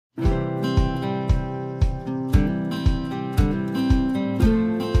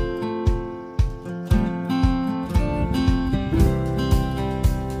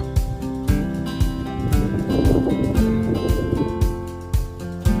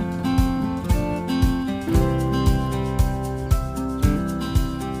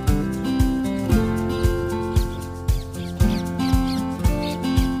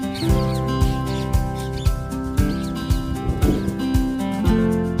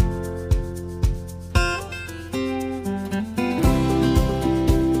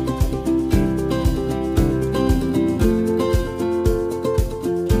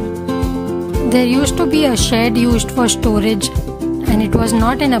There used to be a shed used for storage, and it was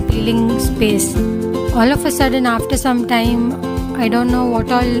not an appealing space. All of a sudden, after some time, I don't know what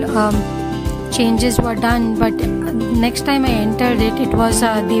all changes were done, but next time I entered it, it was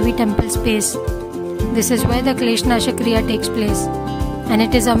a Devi temple space. This is where the Kleshnasha Kriya takes place. And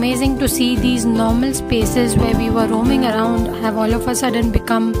it is amazing to see these normal spaces where we were roaming around have all of a sudden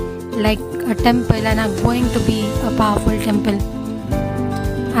become like a temple and are going to be a powerful temple.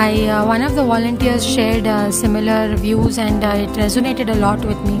 One of the volunteers shared similar views, and it resonated a lot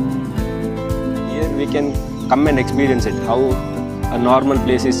with me. Here we can come and experience it, how a normal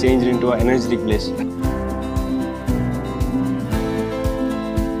place is changed into an energetic place.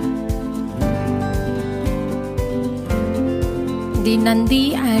 The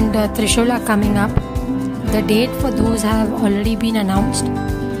Nandi and Trishul are coming up. The date for those have already been announced.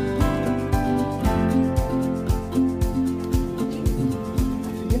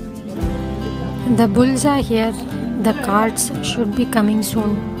 The bulls are here. The carts should be coming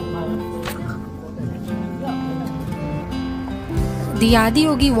soon. The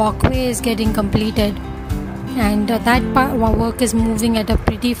Adiyogi Walkway is getting completed, and that work is moving at a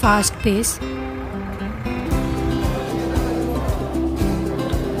pretty fast pace.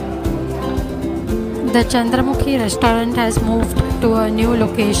 The Chandramukhi restaurant has moved to a new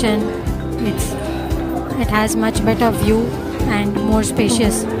location. It has much better view and more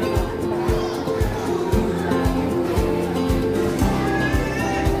spacious.